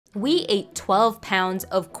We ate 12 pounds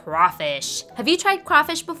of crawfish. Have you tried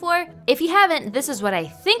crawfish before? If you haven't, this is what I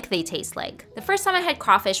think they taste like. The first time I had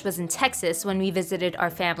crawfish was in Texas when we visited our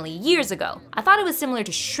family years ago. I thought it was similar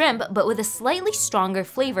to shrimp, but with a slightly stronger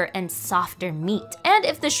flavor and softer meat. And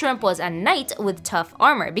if the shrimp was a knight with tough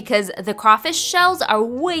armor, because the crawfish shells are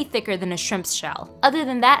way thicker than a shrimp's shell. Other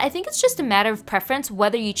than that, I think it's just a matter of preference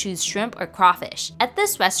whether you choose shrimp or crawfish. At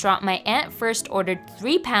this restaurant, my aunt first ordered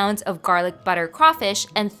 3 pounds of garlic butter crawfish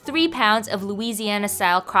and 3 pounds of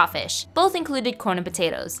Louisiana-style crawfish. Both included corn and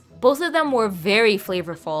potatoes. Both of them were very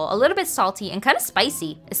flavorful, a little bit salty and kind of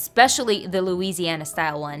spicy, especially the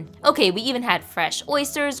Louisiana-style one. Okay, we even had fresh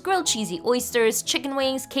oysters, grilled cheesy oysters, chicken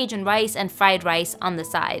wings, Cajun rice, and fried rice on the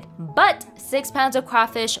side. But 6 pounds of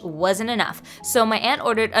crawfish wasn't enough, so my aunt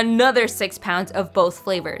ordered another 6 pounds of both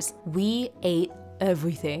flavors. We ate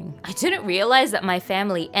everything. I didn't realize that my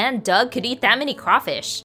family and Doug could eat that many crawfish.